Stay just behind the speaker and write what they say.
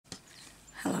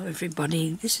Hello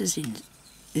everybody, this is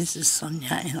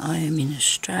Sonia and I am in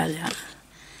Australia.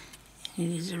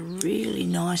 It is a really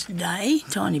nice day,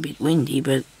 tiny bit windy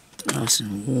but nice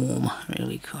and warm,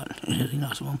 really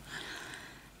nice and warm.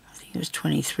 I think it was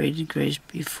 23 degrees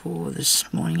before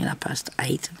this morning and up past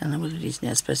 8. I don't know what it is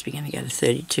now, it's supposed to be going to go to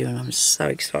 32 and I'm so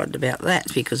excited about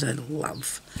that because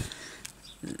I'm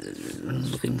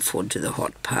looking forward to the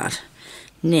hot part.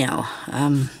 Now,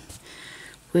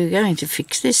 we're going to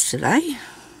fix this today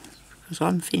because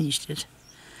I'm finished it.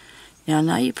 Now I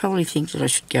know you probably think that I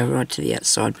should go right to the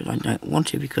outside, but I don't want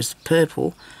to because the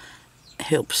purple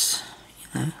helps,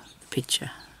 you know, the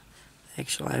picture, the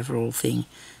actual overall thing.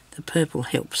 The purple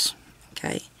helps,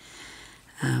 okay?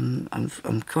 I'm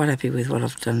quite happy with what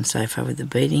I've done so far with the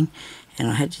beading, and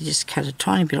I had to just cut a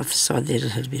tiny bit off the side there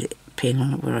that had a bit of pen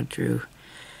on it where I drew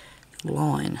the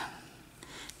line.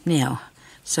 Now,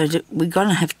 so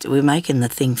we're making the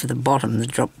thing for the bottom,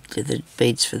 the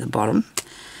beads for the bottom.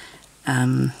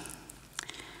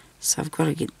 So I've got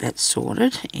to get that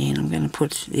sorted, and I'm going to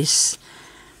put this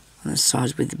on the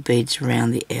sides with the beads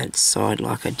around the outside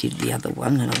like I did the other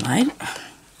one that I made. Get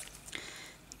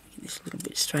this a little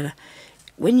bit straighter.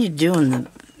 When you're doing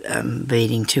the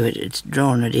beading to it, it's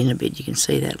drawing it in a bit. You can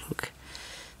see that, look.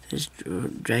 Just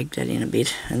drag that in a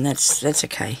bit, and that's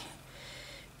okay.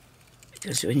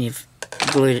 Because when you've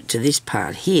glued it to this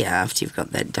part here, after you've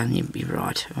got that done, you'll be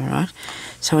right, alright?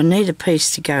 So I need a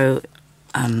piece to go,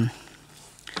 I'll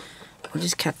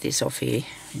just cut this off here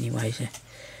anyway, to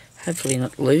hopefully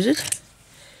not lose it.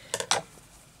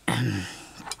 I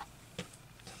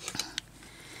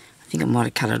think I might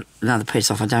have cut another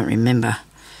piece off, I don't remember,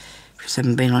 because I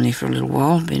haven't been on here for a little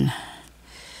while, been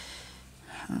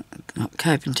not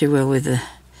coping too well with the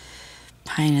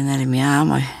pain and that in my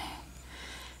arm. I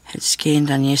had a scan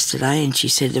done yesterday and she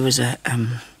said there was a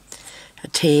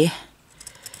tear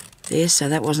there, so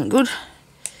that wasn't good.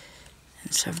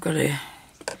 And so I've got to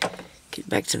get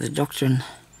back to the doctor, and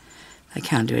they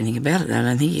can't do anything about it. I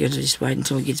don't think. You've got to just wait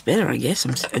until it gets better, I guess.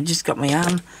 I've just got my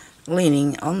arm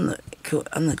leaning on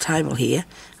the table here.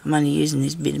 I'm only using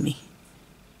this bit of me,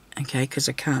 okay, because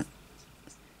I can't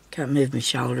move my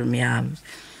shoulder, and my arm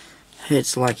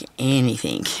hurts like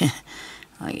anything.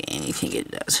 Like anything, it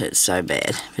does hurt so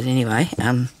bad. But anyway,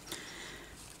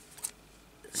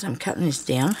 so I'm cutting this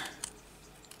down.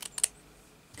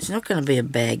 It's not going to be a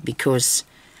bag because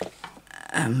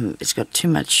it's got too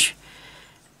much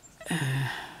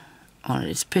on it.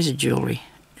 It's a piece of jewellery.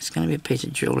 It's going to be a piece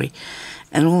of jewellery.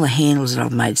 And all the handles that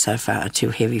I've made so far are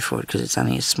too heavy for it because it's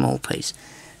only a small piece.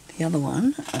 The other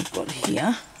one I've got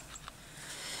here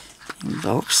in the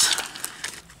box.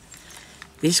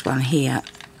 This one here,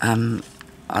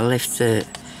 I left the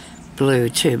blue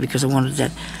too because I wanted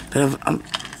that, but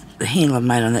the handle I've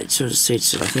made on that sort of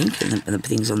suits it, I think, and the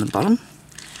things on the bottom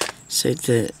suit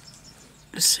the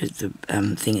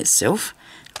thing itself.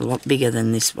 A lot bigger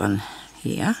than this one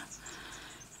here,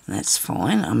 and that's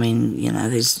fine. I mean, you know,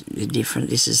 they're different.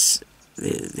 This is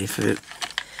they're for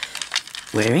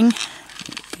wearing,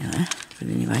 you know. But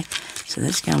anyway, so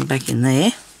that's going back in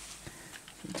there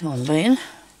for the time being.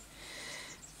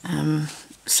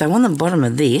 So on the bottom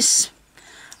of this,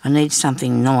 I need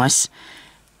something nice,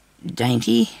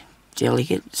 dainty,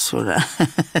 delicate, sort of.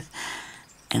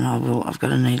 And I've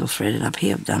got a needle threaded up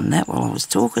here. I've done that while I was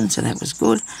talking, so that was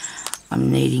good.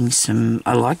 I'm needing some,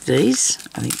 I like these.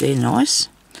 I think they're nice.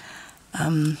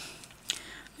 I'm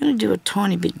going to do a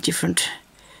tiny bit different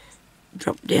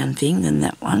drop-down thing than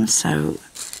that one, so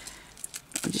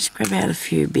I'll just grab out a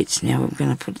few bits now.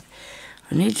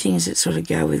 I need things that sort of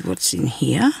go with what's in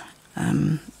here.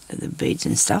 The beads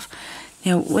and stuff.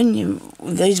 Now,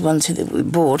 these ones that we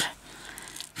bought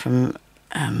from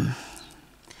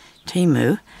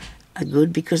Temu are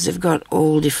good because they've got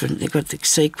all different. They've got the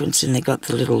sequence and they've got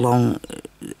the little long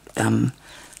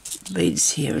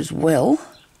beads here as well.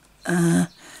 I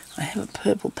have a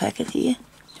purple packet here.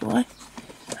 Do I?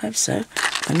 I hope so.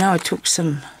 I know I took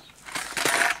some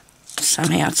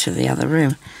out to the other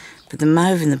room, but the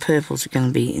mauve and the purples are going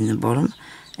to be in the bottom,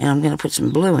 and I'm going to put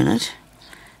some blue in it.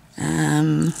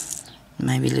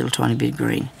 Maybe a little tiny bit of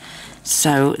green.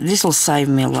 So this will save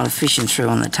me a lot of fishing through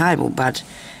on the table, but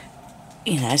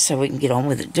you know, so we can get on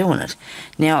with it doing it.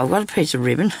 Now I've got a piece of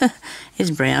ribbon. It's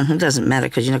brown. It doesn't matter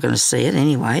because you're not going to see it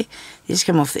anyway. It's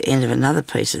come off the end of another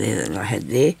piece of there that I had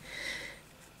there.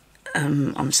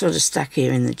 I'm sort of stuck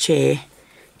here in the chair.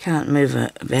 Can't move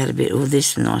about a bit. Oh,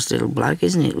 this is a nice little bloke,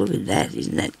 isn't it? Look at that.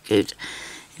 Isn't that cute?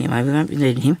 Anyway, we won't be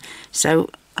needing him. So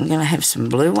I'm going to have some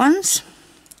blue ones.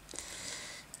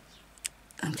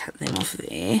 And cut them off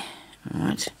there.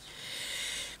 Alright.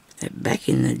 that back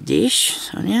in the dish,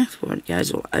 Sonia, before it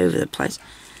goes all over the place.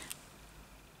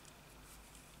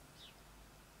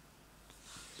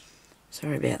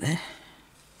 Sorry about that.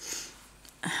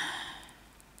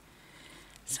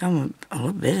 So I'm a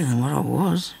lot better than what I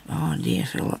was. Oh dear, I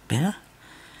feel a lot better.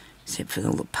 Except for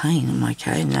all the pain. I'm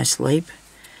okay, no sleep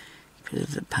because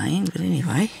of the pain. But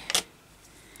anyway,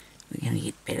 we're going to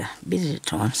get better. A bit at a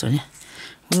time, Sonia.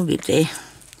 We'll get there.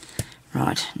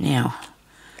 Right, now,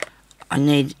 I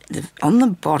need, on the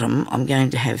bottom, I'm going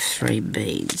to have 3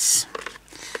 beads.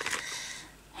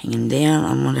 Hanging down,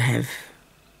 I'm going to have,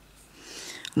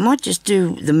 I might just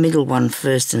do the middle one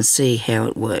first and see how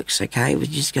it works, okay? We're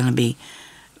just going to be,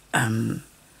 not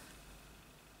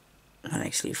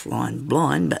actually flying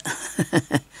blind, but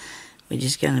we're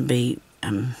just going to be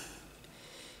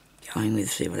going with,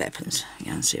 see what happens.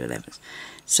 Go and see what happens.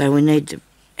 So we need to,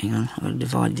 hang on, I've got to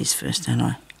divide this first, don't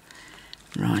I?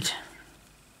 Right.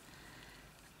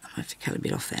 I have to cut a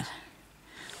bit off that.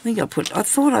 I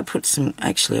thought I put some,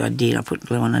 actually I did, I put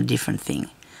glue on a different thing.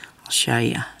 I'll show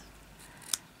you.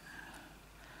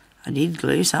 I did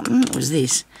glue something, it was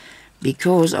this,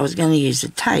 because I was going to use the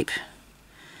tape.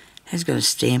 It has got a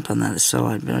stamp on the other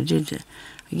side, but I did,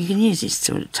 you can use this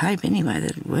sort of tape anyway,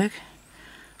 that'll work.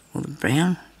 Or the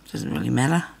brown, doesn't really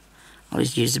matter. I'll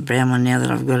just use the brown one now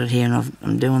that I've got it here and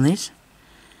I'm doing this.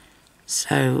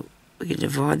 So we can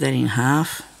divide that in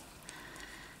half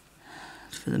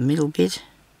for the middle bit.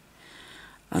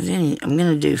 I'm going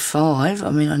to do 5. I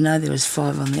mean, I know there was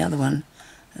 5 on the other one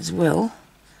as well.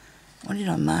 What did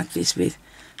I mark this with?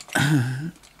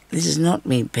 This is not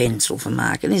me pencil for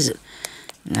marking, is it?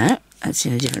 No, that's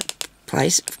in a different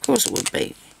place. Of course it would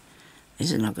be.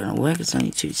 This is not going to work, it's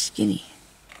only too skinny.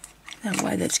 No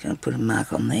way that's going to put a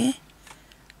mark on there.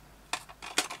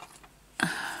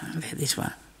 How about this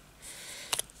one?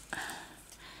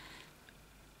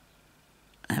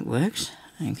 That works,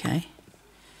 okay.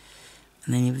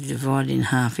 And then you divide in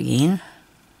half again.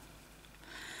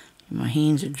 My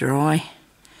hands are dry.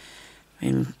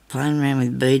 Been playing around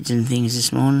with beads and things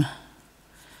this morning.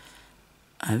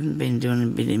 I haven't been doing a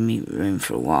bit in my room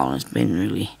for a while. It's been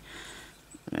really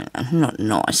not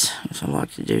nice, because I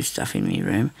like to do stuff in my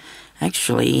room.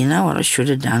 Actually, you know what I should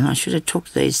have done? I should have took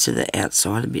these to the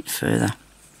outside a bit further.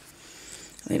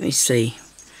 Let me see.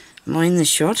 Am I in the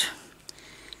shot?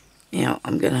 Now,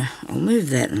 I'll move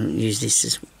that and use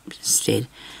this instead.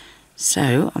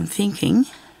 So, I'm thinking,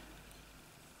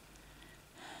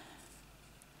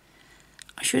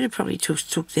 I should have probably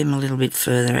took them a little bit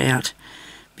further out,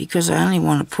 because I only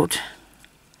want to put,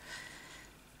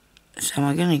 so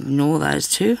I'm going to ignore those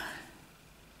 2.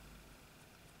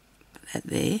 Put that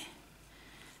there.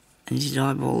 And just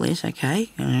eyeball this, okay?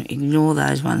 I'm going to ignore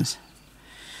those ones.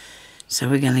 So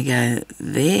we're going to go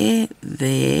there,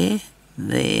 there,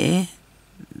 there,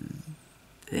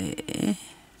 there,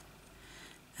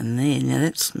 and there. Now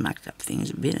that's mucked up things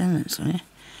a bit, isn't it, Sonia?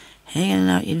 How are you going to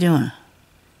know what you're doing?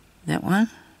 That one,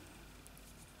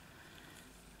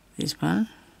 this one,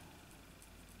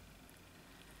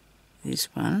 this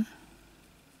one.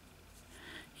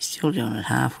 You're still doing it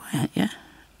halfway, aren't you?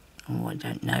 Oh, I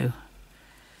don't know.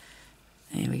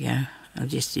 There we go. I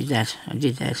just did that. I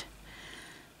did that.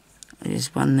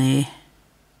 There's 1 there,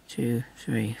 2,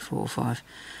 3, 4, 5.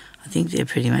 I think they're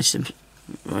pretty much the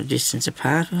right distance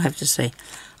apart. We'll have to see.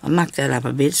 I mucked that up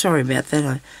a bit. Sorry about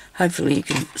that. Hopefully you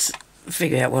can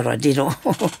figure out what I did, or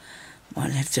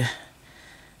might have to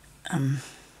I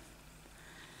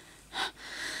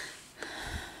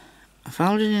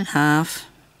fold it in half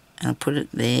and I put it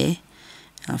there,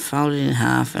 and I fold it in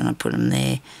half and I put them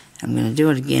there. I'm going to do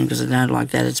it again because I don't like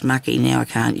that. It's mucky now. I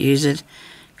can't use it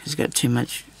because it's got too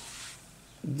much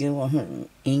glue on it,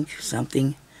 ink,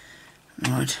 something.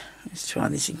 Right, let's try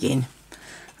this again.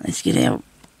 Let's get our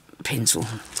pencil.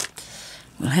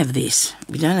 We'll have this.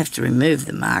 We don't have to remove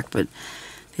the mark, but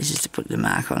this is to put the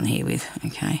mark on here with,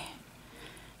 okay?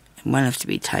 It won't have to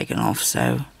be taken off,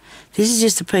 so this is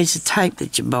just a piece of tape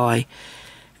that you buy.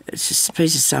 It's just a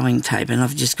piece of sewing tape, and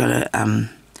I've just got a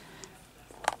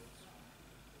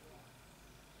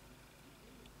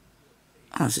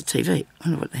oh, it's a TV. I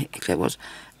wonder what the heck that was.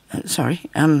 Sorry.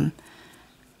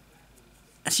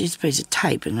 It's just a piece of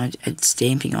tape, and I had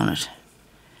stamping on it.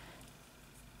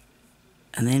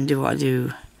 And then I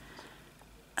do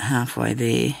halfway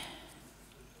there.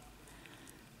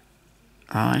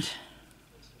 Right.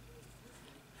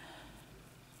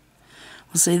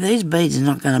 Well, see, these beads are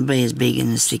not going to be as big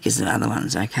and as thick as the other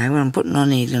ones, okay? What I'm putting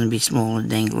on here is going to be small and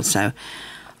dangled, so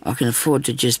I can afford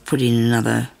to just put in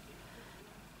another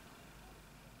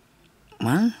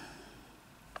 1,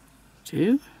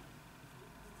 2,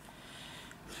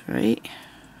 3.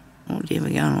 Oh dear, we're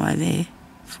going away there.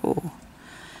 4.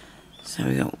 So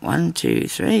we got 1, 2,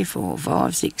 3, 4,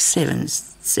 5, 6, 7.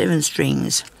 7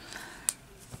 strings.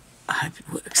 I hope it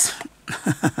works.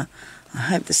 I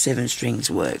hope the 7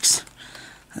 strings works.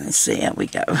 Let's see how we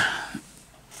go.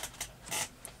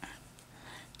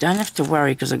 Don't have to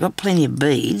worry because I've got plenty of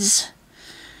beads,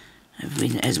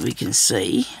 as we can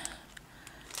see.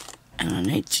 And I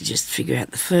need to just figure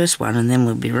out the first one and then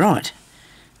we'll be right.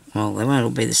 Well, they won't all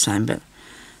be the same, but...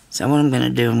 So what I'm going to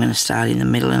do, I'm going to start in the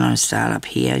middle and I start up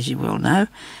here, as you well know.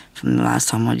 From the last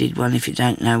time I did one, if you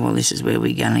don't know, well, this is where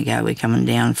we're going to go. We're coming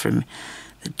down from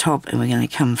the top and we're going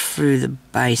to come through the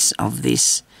base of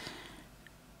this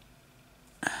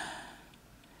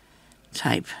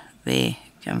tape there.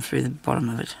 Come through the bottom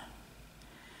of it.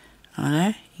 I know,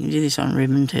 you can do this on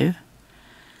ribbon too.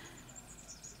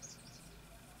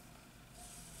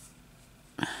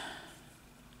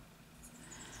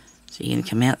 So you're going to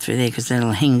come out through there because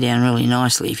that'll hang down really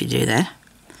nicely if you do that.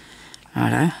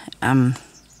 Righto.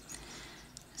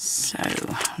 So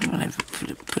I'm going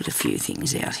to put a few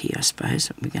things out here, I suppose,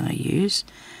 that we're going to use.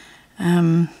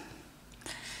 Not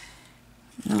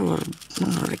a lot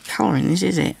of colour in this,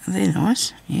 is there? They're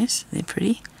nice. Yes, they're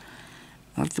pretty.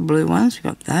 Like the blue ones, we've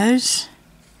got those.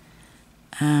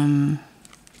 I've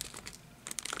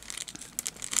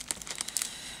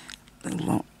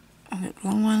got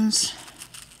long ones,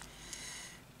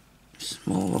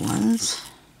 smaller ones,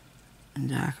 and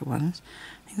darker ones.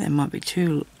 I think they might be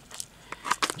too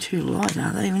light,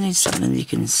 are they? We need something you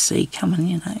can see coming,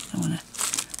 you know. I don't want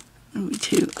to be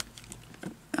too...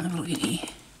 Have a look at here.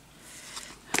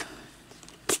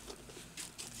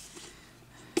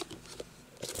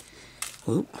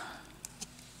 Whoop.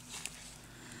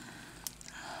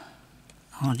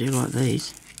 Oh, I do like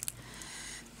these.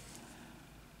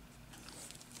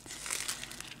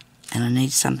 And I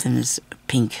need something that's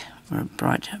pink or a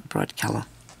bright colour.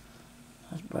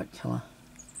 Nice bright colour.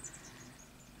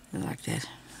 Like that.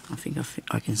 I think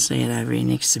I can see it over here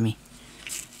next to me.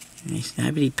 There's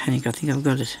nobody panic, I think I've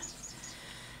got it.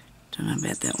 Don't know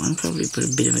about that one, probably put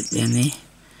a bit of it down there.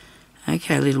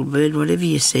 Okay, little bird, whatever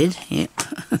you said, yeah.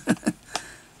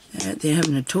 Out there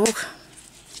having a talk.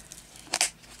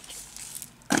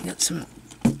 I got some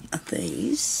of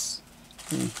these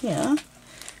in here.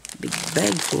 A big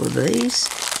bag full of these.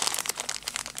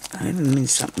 I have them in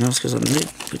something else because I'm going to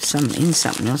put some in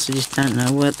something else. I just don't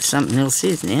know what something else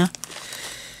is now.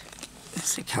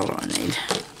 That's the colour I need.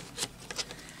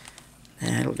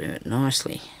 That'll do it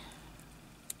nicely.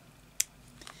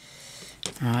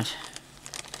 Right.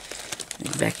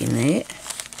 Back in there.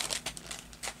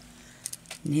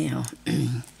 Now,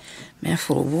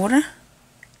 mouthful of water.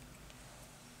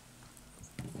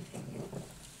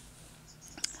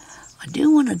 I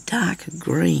do want a darker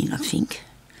green, I think.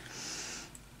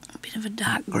 A bit of a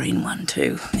dark green one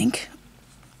too, I think.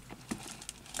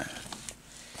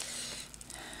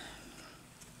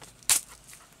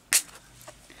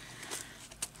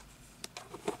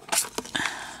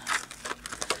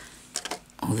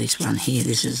 Oh, this one here,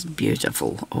 this is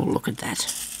beautiful. Oh, look at that.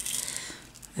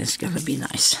 That's going to be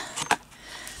nice.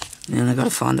 And then I've got to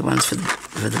find the ones for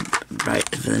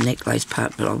the necklace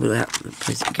part, but I will out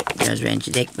because it goes around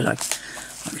your neck. But I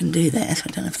can do that. I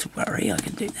don't have to worry. I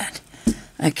can do that.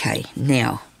 Okay,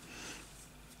 now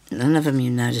none of them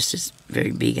you noticed is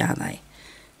very big, are they?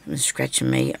 They're scratching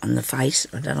me on the face.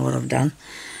 I don't know what I've done.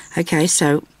 Okay,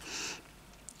 so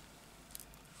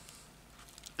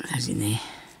those in there.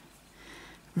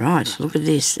 Right, look at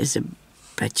this. There's a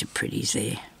batch of pretties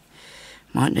there.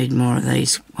 Might need more of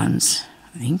these ones,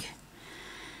 I think.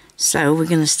 So we're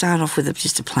going to start off with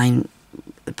just the plain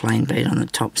bead on the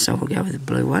top. So we'll go with the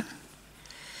blue one.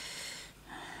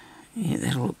 Yeah,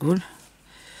 that'll look good.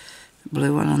 The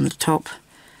blue one on the top,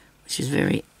 which is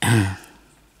very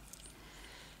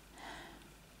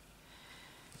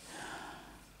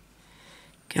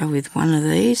go with one of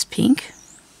these, pink.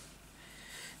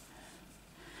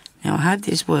 Now I hope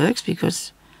this works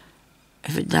because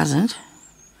if it doesn't,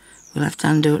 we'll have to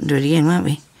undo it and do it again, won't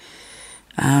we?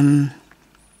 A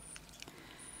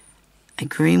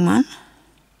green one,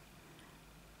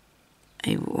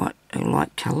 a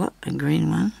light colour, a green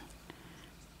one.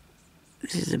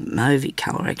 This is a mauvey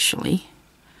colour actually.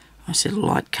 I said a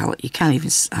light colour. You can't even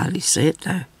hardly see it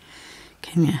though,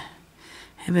 can you?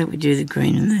 How about we do the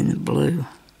green and then the blue?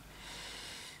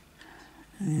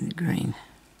 And then the green.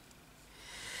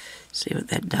 See what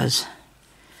that does.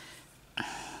 That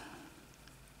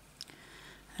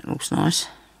looks nice.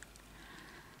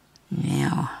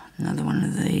 Now, another one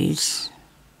of these.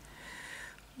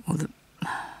 Or the...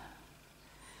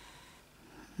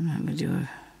 I'm going to do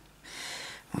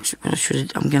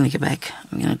I'm going to go back.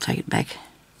 I'm going to take it back.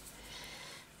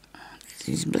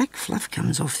 This black fluff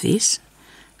comes off this.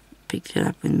 Picked it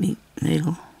up with my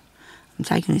needle. I'm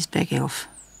taking this back off.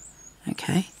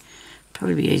 Okay.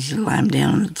 Probably be easy to lay them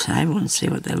down on the table and see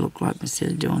what they look like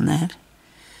instead of doing that.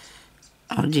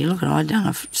 Oh dear, look what I've done.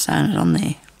 I've sewn it on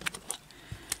there.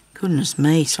 Goodness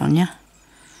me, Sonia.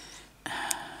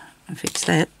 I fix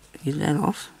that. Get that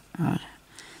off. Right.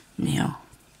 Now,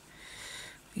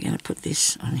 we're going to put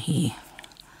this on here.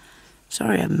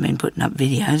 Sorry I haven't been putting up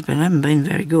videos, but I haven't been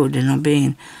very good,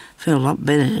 and feel a lot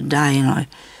better today, and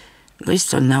at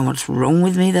least I know what's wrong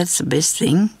with me. That's the best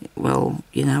thing. Well,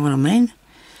 you know what I mean?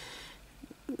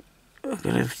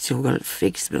 I've still got it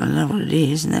fixed, but I know what it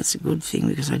is, and that's a good thing,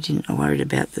 because I worried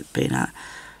about that being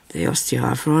the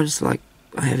osteoarthritis like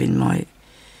I have in my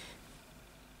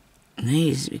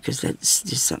knees, because that's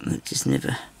just something that just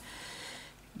never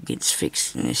gets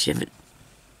fixed unless you have it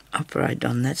operated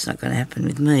on. That's not going to happen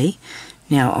with me.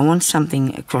 Now, I want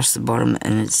something across the bottom,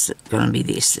 and it's going to be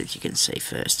this that you can see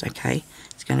first, okay?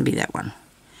 It's going to be that one.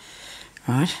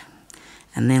 Right?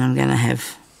 And then I'm going to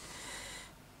have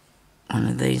one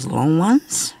of these long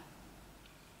ones.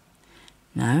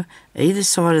 No, either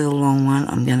side of the long one,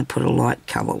 I'm going to put a light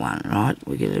colour one, right?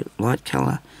 We get a light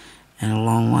colour and a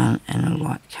long one and a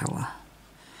light colour.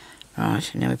 Right,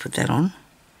 now we put that on.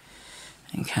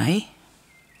 Okay.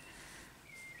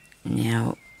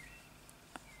 Now,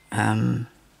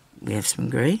 we have some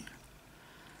green.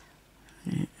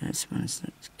 Yeah, that's one that's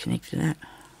connected to that.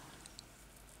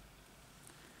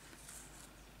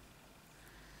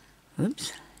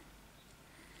 Oops.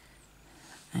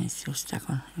 And he's still stuck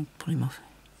on. I'll pull him off.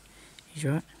 He's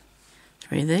right.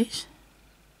 3 of these.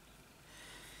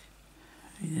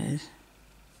 3 of those.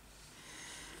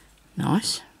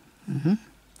 Nice.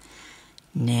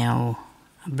 Now,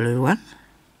 a blue one.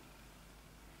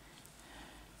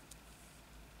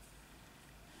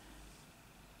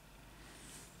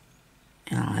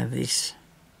 And I'll have this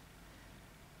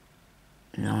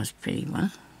nice pretty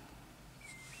one.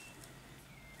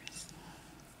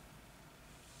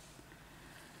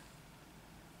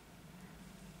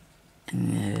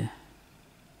 And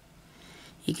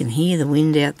you can hear the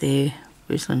wind out there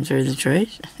whistling through the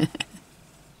trees.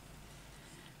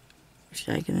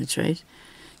 Shaking the trees.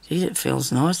 Geez, it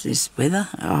feels nice, this weather.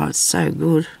 Oh, it's so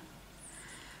good.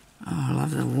 Oh, I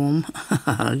love the warm.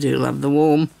 I do love the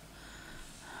warm.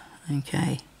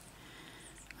 Okay.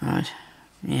 Right.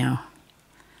 Now,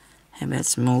 how about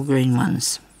some more green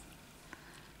ones?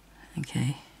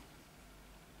 Okay.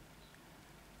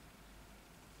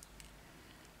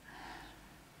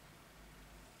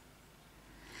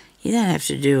 You don't have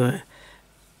to do a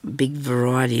big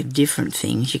variety of different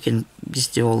things. You can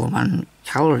just do all the one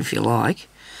colour if you like.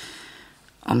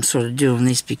 I'm sort of doing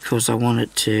this because I want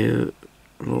it to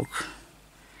look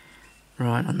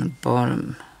right on the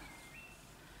bottom.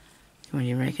 What do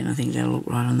you reckon? I think that'll look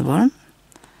right on the bottom.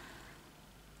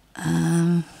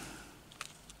 I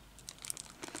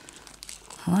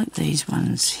like these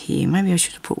ones here. Maybe I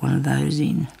should have put one of those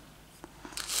in.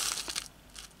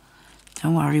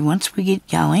 Don't worry, once we get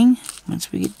going,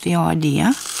 once we get the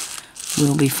idea,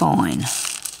 we'll be fine.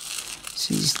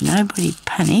 So just nobody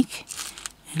panic,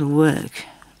 it'll work.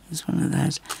 There's one of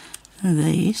those, one of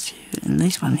these, and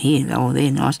this one here, oh,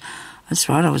 they're nice. That's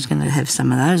right, I was going to have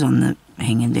some of those on the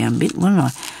hanging down bit, wasn't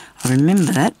I? I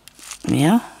remember that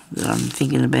now that I'm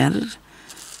thinking about it.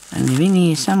 And they're in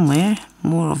here somewhere,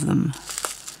 more of them.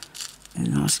 They're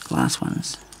nice glass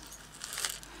ones.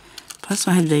 Plus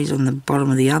I had these on the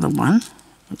bottom of the other one.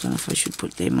 I don't know if I should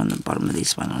put them on the bottom of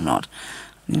this one or not.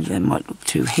 I think they might look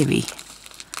too heavy.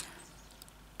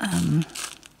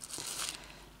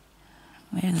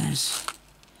 Where are those?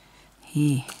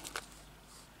 Here.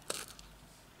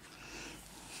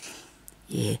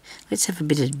 Yeah, let's have a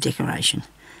bit of decoration.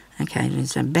 Okay,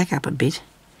 let's back up a bit.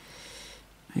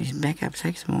 Just back up,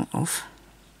 take some more off.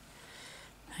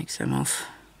 Take some off.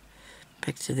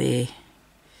 Back to there.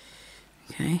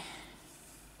 Okay.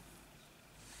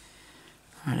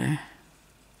 Righto.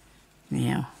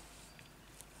 Now,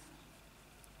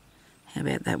 how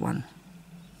about that one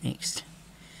next?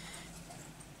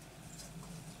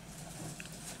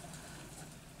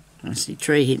 I see a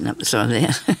tree hitting up the side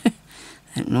there.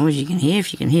 That noise you can hear,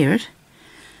 if you can hear it.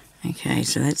 Okay,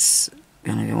 so that's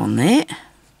going to go on there.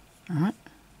 Alright.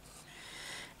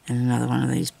 And another one of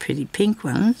these pretty pink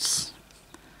ones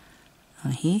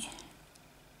on here.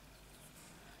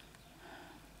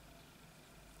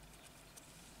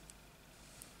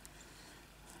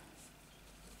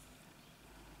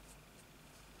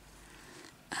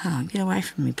 Oh, get away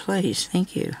from me, please.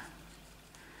 Thank you.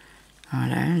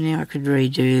 Righto, now I could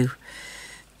redo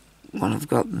what I've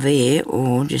got there,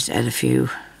 or just add a few.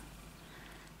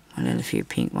 I'll add a few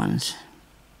pink ones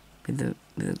with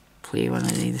the clear one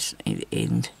at either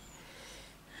end.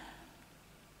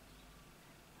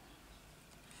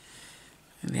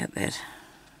 About that.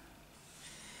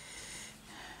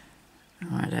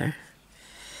 Righto.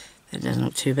 That doesn't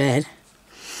look too bad.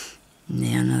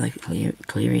 Now another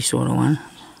cleary sort of one.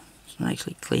 It's not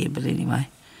actually clear, but anyway,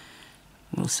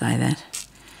 we'll say that.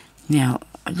 Now,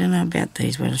 I don't know about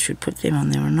these, whether I should put them on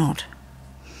there or not.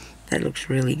 That looks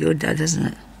really good though, doesn't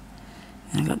it?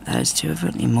 And I've got those two. Have I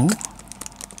got any more?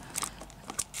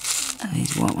 And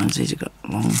these white ones, these have got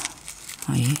long,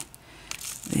 oh yeah,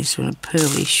 these sort of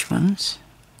pearlish ones.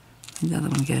 The other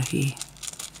one go here.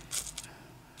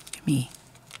 Come here.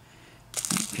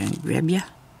 Go and grab you.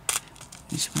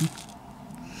 This one.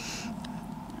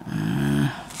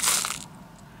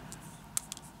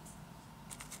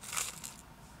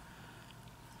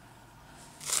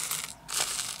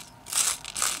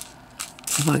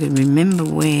 If I could remember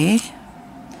where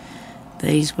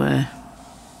these were.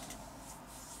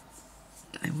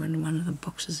 They were in one of the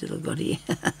boxes that I've got here.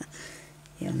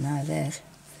 You'll know that.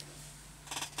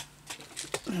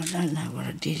 I don't know what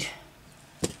I did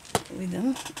with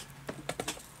them.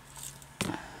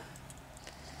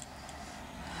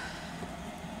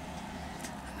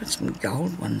 I've got some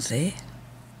gold ones there,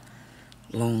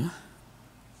 long.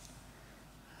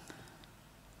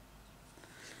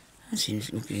 That seems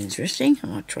to look interesting. I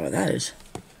might try those.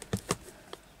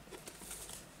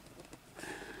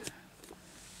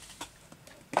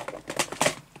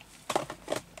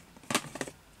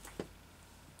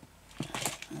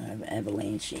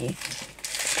 Avalanche here.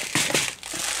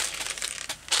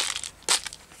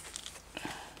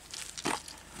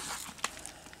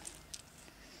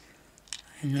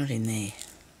 They're not in there,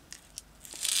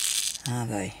 are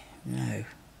they? No.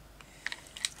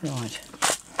 Right.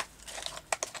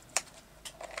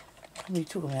 Probably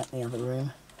took them out in the other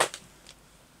room.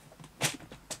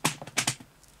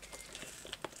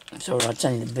 It's alright, it's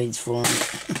only the beads falling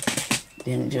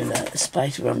down into the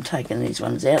space where I'm taking these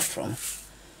ones out from.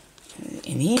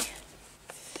 In here.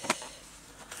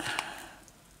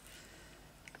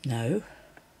 No.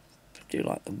 I do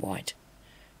like the white.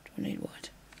 Do I need white?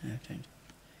 No, I don't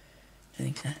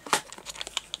think so.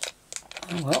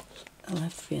 Oh well, I'll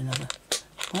have to be another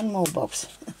one more box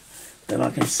that I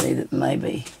can see that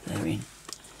maybe they're in.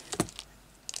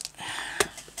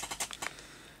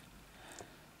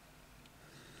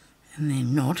 And they're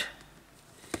not.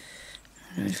 I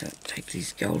don't know if I take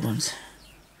these gold ones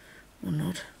or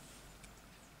not.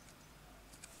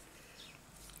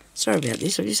 Sorry about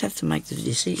this, I just have to make the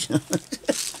decision. I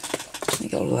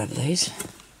think I'll have these.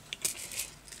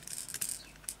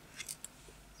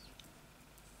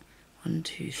 1,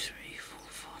 2, 3, 4,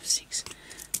 5, 6,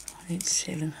 8,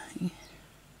 7.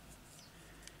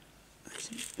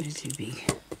 They're too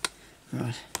big.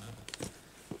 Right.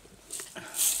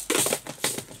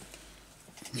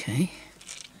 Okay.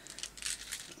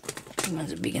 The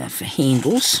ones are big enough for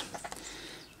handles.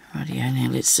 Rightio, now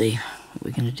let's see what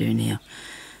we're going to do now.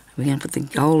 We're going to put the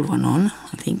gold one on,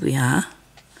 I think we are,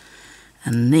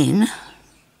 and then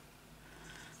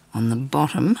on the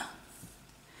bottom,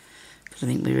 because I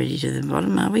think we're ready to the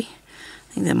bottom, are we?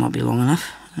 I think that might be long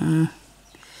enough. I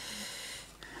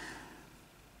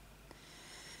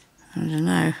don't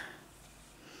know.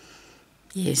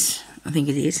 Yes, I think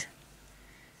it is.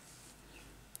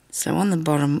 So on the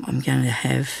bottom I'm going to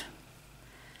have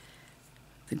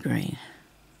the green,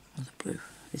 or the blue,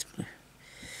 this blue.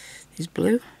 This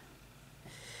blue.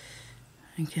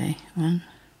 Okay, 1,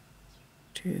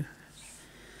 2,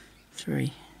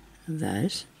 3 of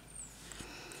those.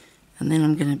 And then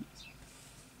I'm going to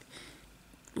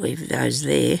leave those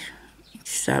there,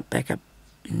 start back up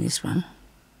in this one.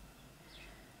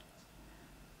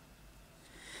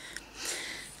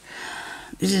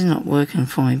 This is not working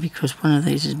for me because one of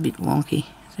these is a bit wonky.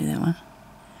 See that one?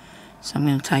 So I'm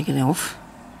going to take it off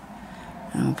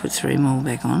and I'll put 3 more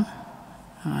back on.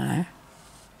 Righto.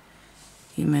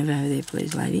 You move over there,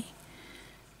 please, lady.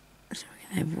 So we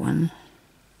can have 1,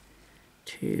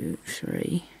 2,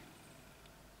 3.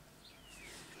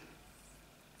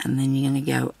 And then you're going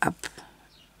to go up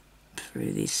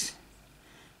through this.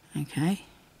 Okay?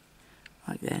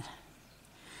 Like that.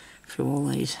 Through all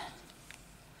these.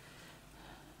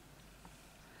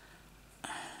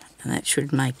 And that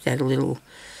should make that a little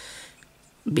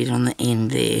bit on the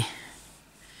end there.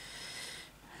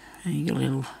 And you get a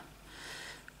little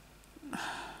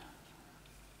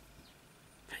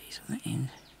piece on the end.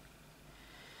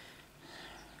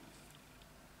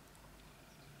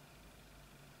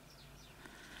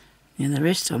 Now the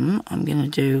rest of them I'm going to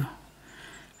do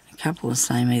a couple the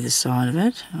same either side of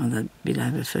it, or the bit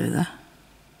over further.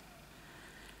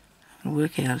 It'll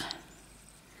work out.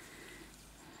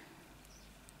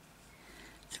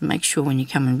 So make sure when you're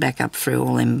coming back up through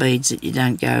all them beads that you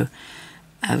don't go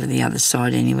over the other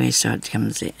side anywhere, so it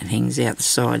comes out, it hangs out the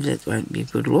side. That won't be a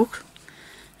good look.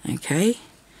 Okay,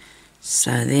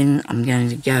 so then I'm going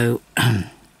to go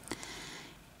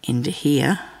into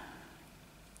here.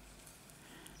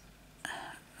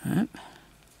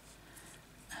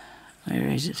 Where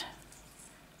is it?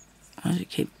 Why does it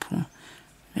keep pulling?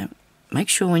 Now, make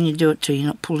sure when you do it too, you're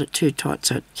not pull it too tight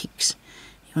so it kicks.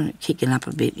 You want it kicking up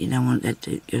a bit. You don't want that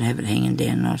to, you have it hanging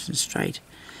down nice and straight.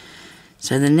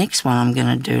 So the next one I'm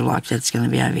going to do like that's going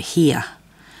to be over here.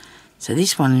 So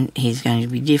this one here is going to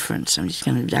be different. So I'm just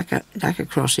going to duck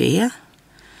across here.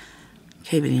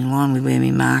 Keep it in line with where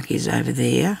my mark is over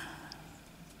there.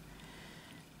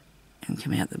 And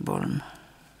come out the bottom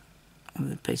of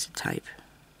the piece of tape.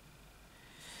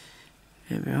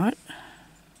 Right.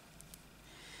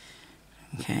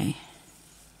 Okay.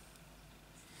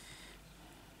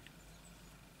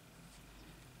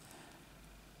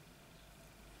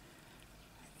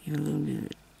 Give a little bit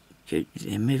of it,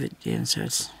 yeah, move it down so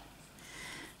it's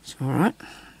alright.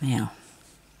 Now,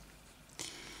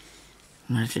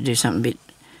 I'm going to have to do something a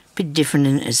bit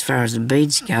different as far as the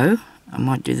beads go. I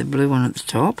might do the blue one at the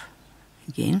top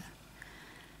again.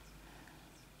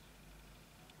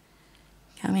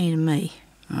 Come here to me.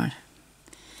 Right.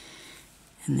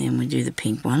 And then we do the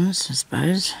pink ones, I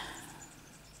suppose.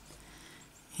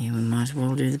 Yeah, we might as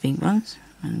well do the pink ones.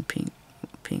 And pink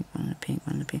one, the pink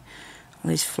one, the pink.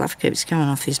 All this fluff keeps coming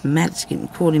off this mat. It's getting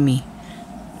caught in me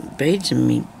beads and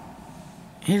me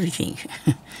everything.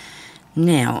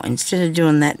 Now, instead of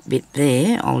doing that bit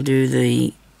there, I'll do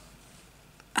the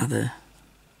other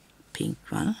pink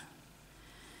one.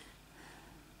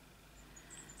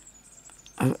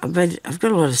 I've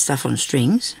got a lot of stuff on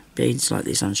strings, beads like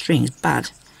this on strings,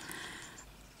 but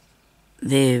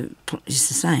they're just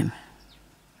the same.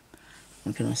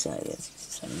 What can I say? That's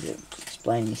something to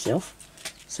explain myself.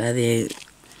 So they're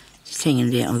just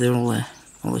hanging down. They're all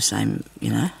the same,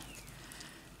 you know,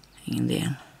 hanging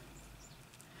down.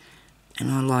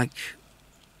 And I like,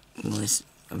 well, there's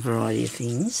a variety of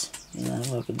things, you know,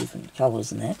 like different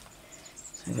colours and that.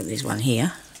 So I've got this one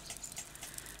here.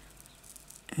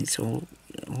 It's all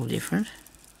different.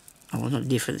 Oh, well, not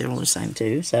different, they're all the same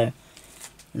too. So,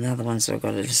 and the other ones I've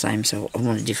got are the same, so I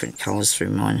wanted different colours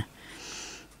through mine.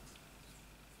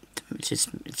 Just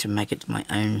to make it my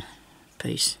own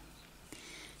piece,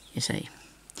 you see.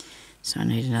 So I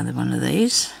need another one of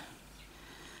these.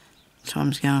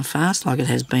 Time's going fast, like it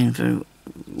has been for,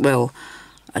 well,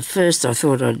 at first I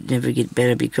thought I'd never get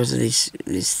better because of this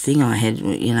thing I had,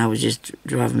 you know, was just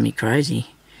driving me crazy.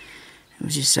 It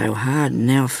was just so hard, and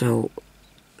now I feel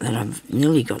that I've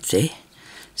nearly got there.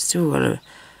 Still got a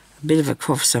bit of a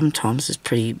cough sometimes. It's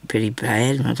pretty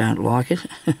bad, and I don't like it.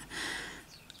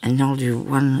 And I'll do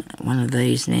one of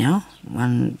these now.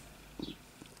 One,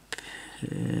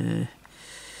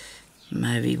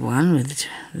 maybe one with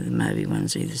the maybe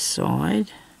ones either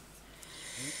side.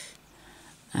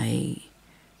 A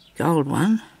gold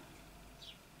one.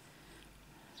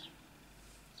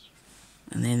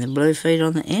 And then the blue feet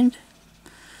on the end.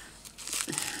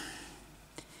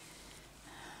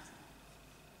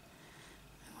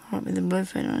 Right with the blue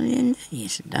feet on the end?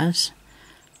 Yes, it does.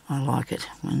 I like it.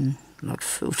 When, like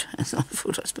foot. It's not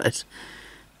foot, I suppose.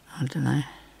 I don't know.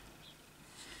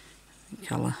 The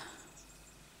colour.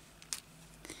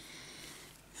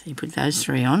 So you put those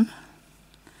three on.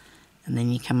 And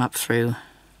then you come up through.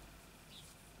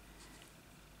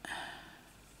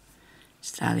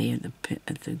 Starting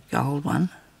at the gold one.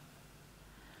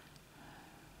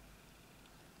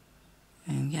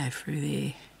 And go through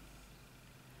there.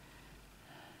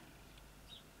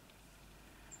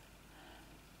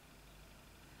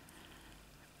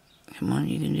 Come on,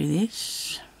 you can do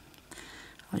this.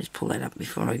 I'll just pull that up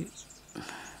before I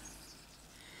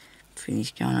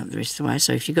finish going up the rest of the way.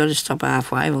 So if you've got to stop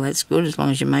halfway, well, that's good, as long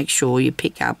as you make sure you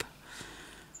pick up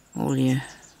all your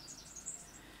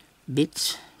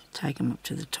bits, take them up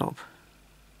to the top.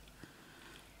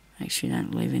 Make sure you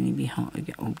don't leave any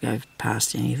behind or go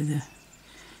past any of the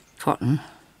cotton.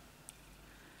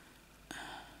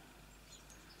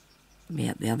 Be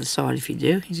out the other side if you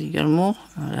do. Has you got them all?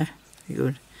 Righto, very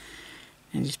good.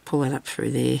 And just pull that up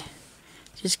through there,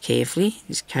 just carefully,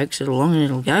 just coax it along and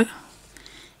it'll go.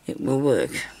 It will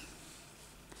work.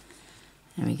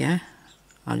 There we go.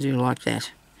 I do like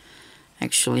that.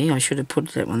 Actually, I should have put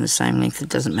that one the same length. It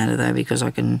doesn't matter though, because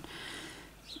I can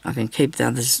keep the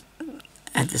others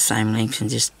at the same length and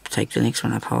just take the next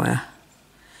one up higher.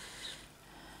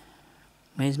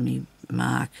 where's me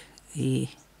mark? Here.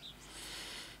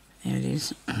 There it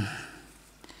is.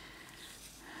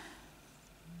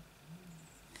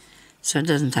 So it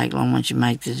doesn't take long once you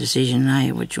make the decision,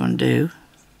 what you want to do.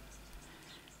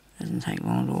 Doesn't take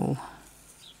long at all.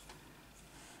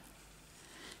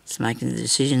 It's making the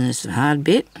decision is the hard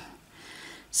bit.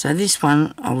 So this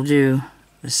one I'll do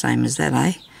the same as that,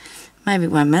 Maybe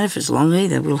it won't matter if it's long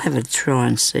either. We'll have a try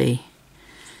and see.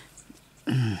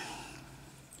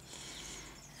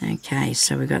 Okay,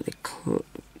 so we got the...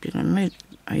 Did I move?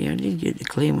 Oh yeah, I did get the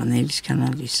clear one there. Just can't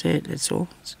hardly see it, that's all.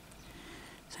 It's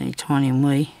only tiny and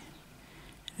wee.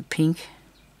 The pink.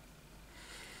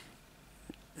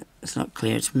 It's not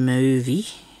clear, it's movie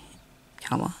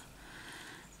colour.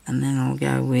 And then I'll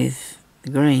go with the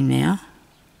green now.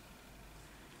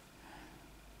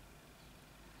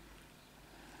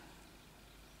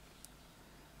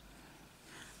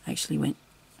 I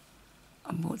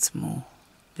bought some more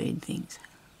bead things.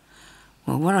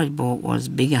 Well, what I bought was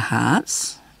bigger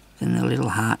hearts than the little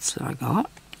hearts that I got,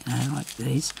 like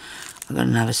these. I got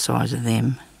another size of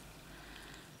them.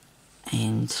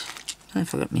 And I don't know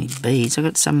if I got many beads. I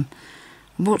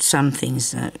bought some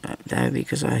things though,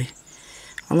 because I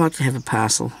like to have a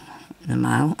parcel in the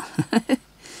mail.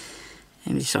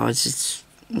 And besides, it's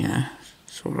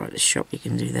all right at the shop. You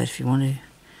can do that if you want to.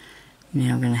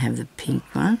 Now I'm going to have the pink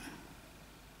one.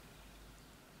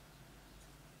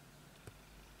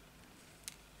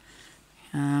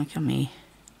 Come here.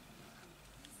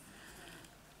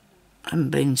 I haven't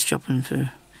been shopping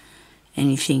for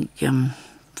anything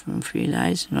for a few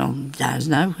days. Well, days,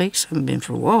 no, weeks. I haven't been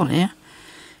for a while now.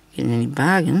 Getting any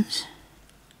bargains.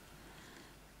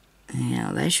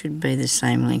 Now, they should be the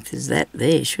same length as that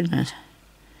there, shouldn't it?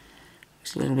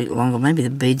 It's a little bit longer. Maybe the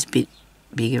bead's a bit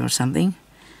bigger or something.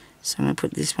 So I'm going to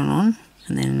put this one on,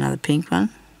 and then another pink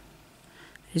one.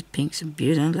 These pinks are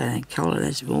beautiful. That colour,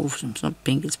 that's awesome. It's not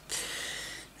pink,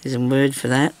 there's a word for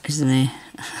that, isn't there?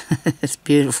 It's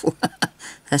beautiful.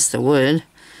 That's the word.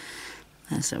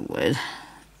 That's a word.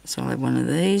 So I'll have one of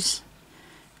these,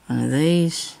 one of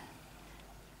these,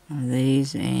 one of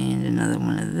these, and another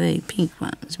one of the pink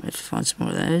ones. We'll have to find some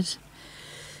more of those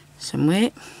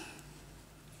somewhere.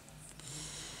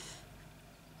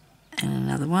 And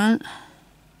another one.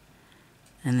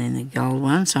 And then the gold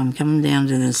one. So I'm coming down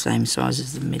to the same size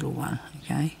as the middle one,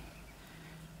 okay?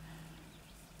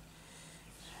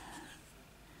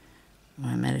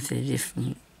 Won't matter if they're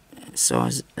different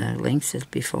size, lengths, it'll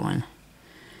be fine.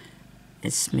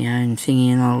 It's my own thingy,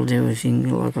 and I'll do everything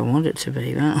like I want it to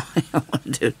be, won't I? I want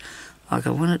to do it like I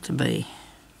want it to be.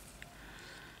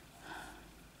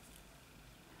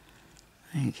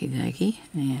 Okie dokie.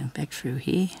 Now, back through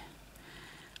here.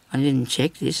 I didn't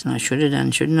check this, and I should have done,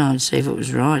 shouldn't I? I'd see if it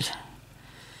was right.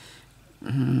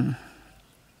 Did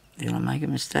I make a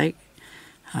mistake?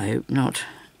 I hope not.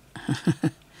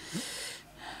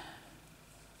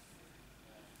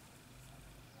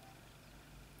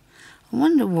 I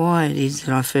wonder why it is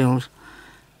that I feel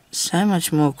so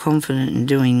much more confident in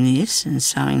doing this and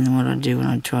sewing than what I do when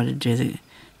I try to do the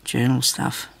journal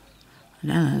stuff. I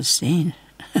don't understand.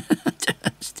 I don't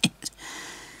understand.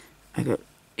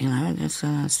 I just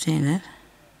don't understand that.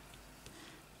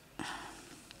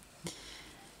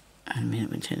 Wait a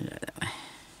minute, we'll turn it over that way.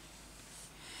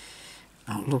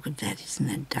 Oh, look at that, isn't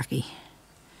that ducky?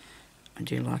 I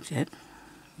do like that.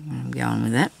 I'm going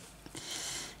with that.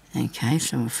 Okay,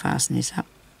 so we'll fasten this up.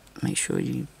 Make sure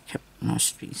you cut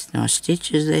nice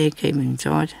stitches there, keep them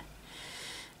tight.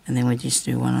 And then we just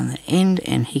do one on the end,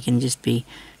 and he can just be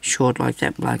short like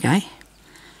that bloke, And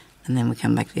then we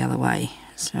come back the other way.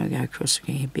 So we go across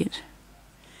here a bit.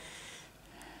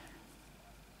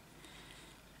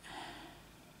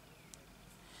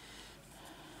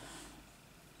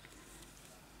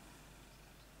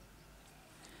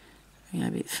 We go a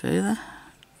bit further.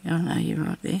 Oh no, you're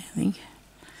right there, I think.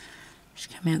 Just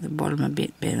come out the bottom a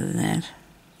bit better than that.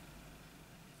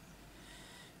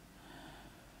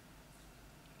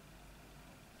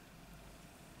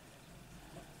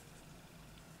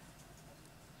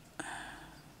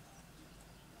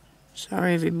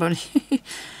 Sorry everybody. I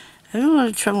have a lot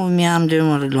of trouble with my arm doing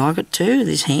what I'd like it to.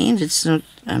 This hand, it's not,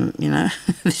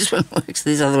 this one works.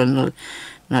 This other one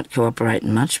not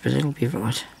cooperating much, but it'll be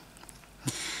right.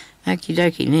 Okie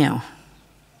dokie, now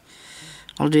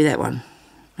I'll do that one,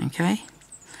 okay?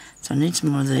 So I need some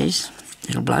more of these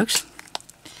little blokes.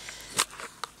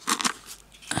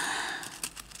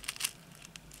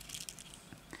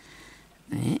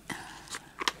 There.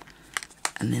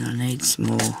 And then I need some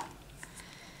more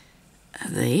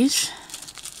of these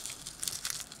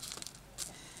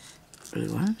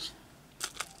blue ones.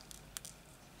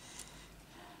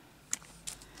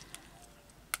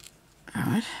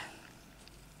 Alright.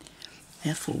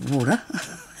 Mouthful of water.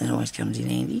 That always comes in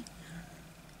handy.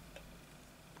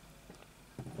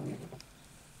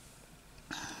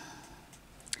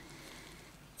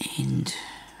 And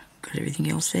got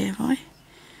everything else there, have I?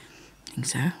 Think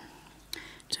so.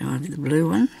 So I'll do the blue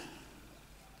one.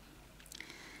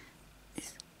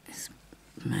 This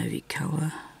mauve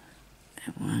colour.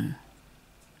 That one.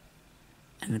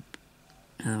 And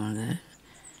another one of those.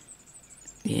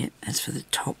 Yeah, that's for the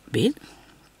top bit.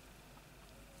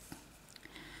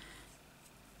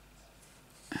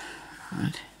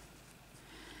 Right.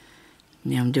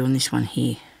 Now I'm doing this one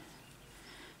here.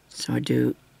 So I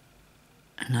do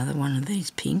another one of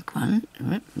these pink ones.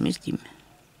 Oh, missed him.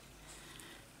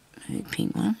 Maybe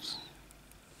pink ones.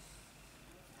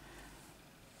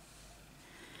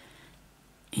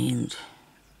 And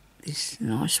this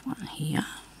nice one here.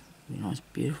 Nice,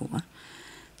 beautiful one.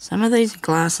 Some of these are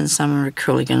glass and some are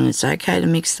acrylic, and it's okay to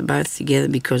mix them both together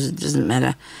because it doesn't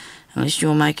matter unless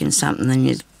you're making something then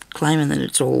you're claiming that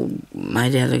it's all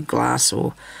made out of glass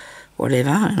or whatever,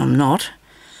 and I'm not,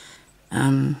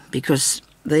 because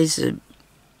these are,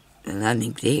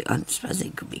 I suppose they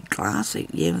could be glass,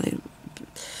 yeah,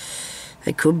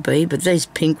 they could be, but these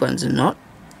pink ones are not.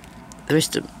 The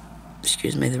rest of,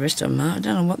 the rest of them are. I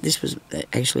don't know what this was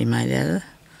actually made out of.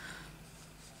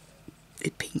 The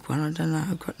pink one, I don't know,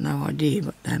 I've got no idea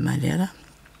what they're made out of.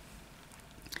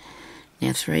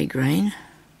 Now 3 green.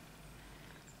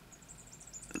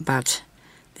 But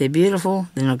they're beautiful,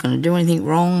 they're not going to do anything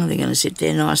wrong, they're going to sit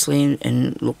there nicely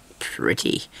and look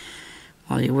pretty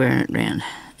while you're wearing it round,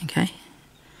 okay?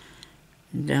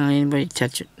 Don't let anybody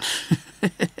touch it.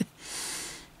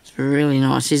 It's really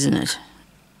nice, isn't it?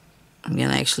 I'm going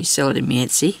to actually sell it in my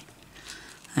Etsy,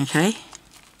 okay?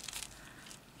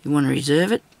 You want to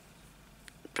reserve it?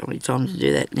 Probably time to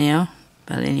do that now,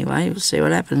 but anyway, we'll see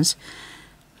what happens.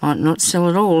 Might not sell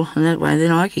it all, and that way then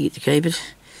I can get to keep it.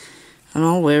 And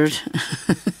I'll wear it.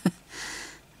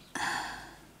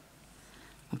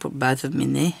 I'll put both of them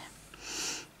in there.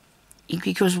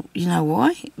 Because, you know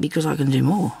why? Because I can do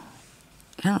more.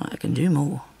 You know, I can do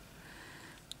more.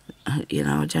 You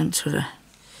know, I don't sort of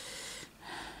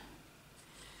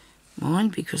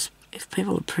mind, because if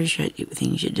people appreciate the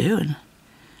things you're doing.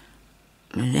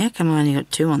 I mean, how come I only got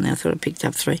 2 on there? I thought I picked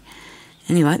up 3.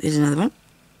 Anyway, there's another one.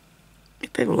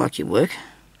 If people like your work,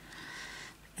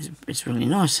 it's really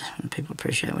nice when people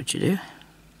appreciate what you do.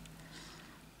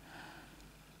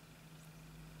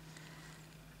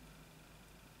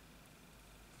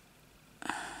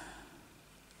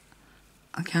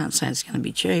 I can't say it's going to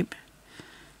be cheap.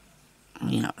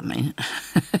 You know what I mean.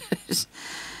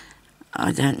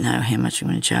 I don't know how much I'm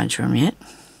going to charge for them yet.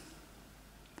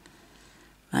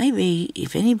 Maybe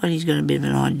if anybody's got a bit of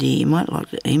an idea, you might like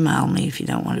to email me if you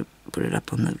don't want to put it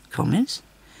up on the comments.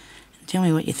 And tell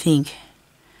me what you think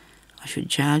I should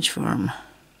charge for them,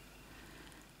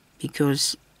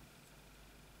 because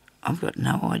I've got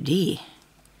no idea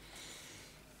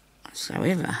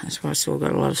whatsoever. That's why I still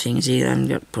got a lot of things here that I haven't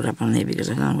got put up on there because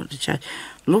I don't know what to charge.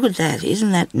 Look at that,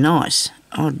 isn't that nice?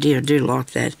 Oh dear, I do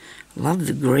like that. Love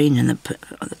the green and the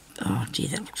oh dear,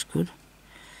 that looks good.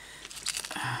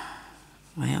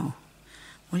 Wow,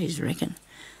 what do you reckon?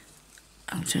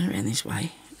 I'll turn around this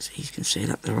way so you can see it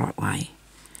up the right way.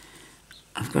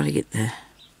 I've got to get the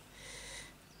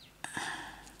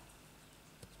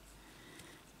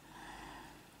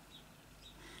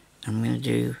I'm going to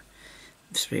do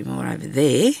 3 more over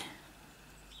there.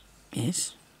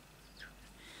 Yes.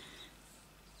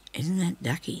 Isn't that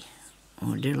ducky?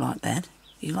 Oh, I do like that.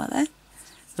 You like that?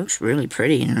 Looks really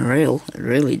pretty in the reel. It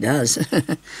really does.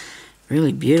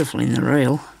 Really beautiful in the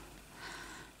reel.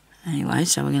 Anyway,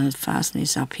 so we're going to fasten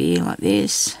this up here like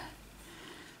this.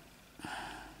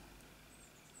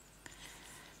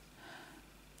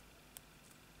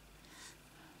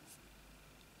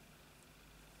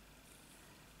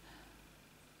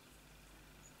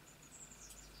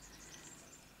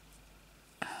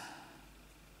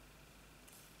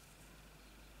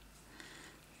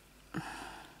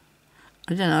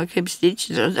 I don't know, I keep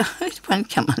stitching it. It won't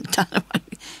come undone.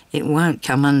 It won't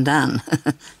come undone,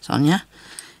 Sonia.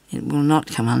 It will not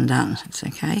come undone. It's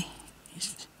okay.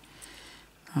 Just,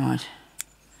 right.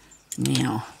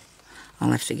 Now,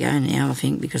 I'll have to go now, I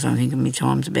think, because I think my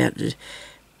time's about to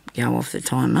go off the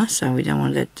timer, so we don't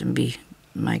want that to be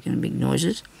making big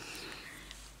noises.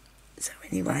 So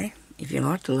anyway, if you'd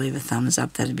like to leave a thumbs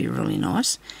up, that'd be really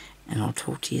nice. And I'll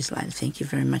talk to you later. Thank you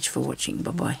very much for watching.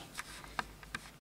 Bye-bye.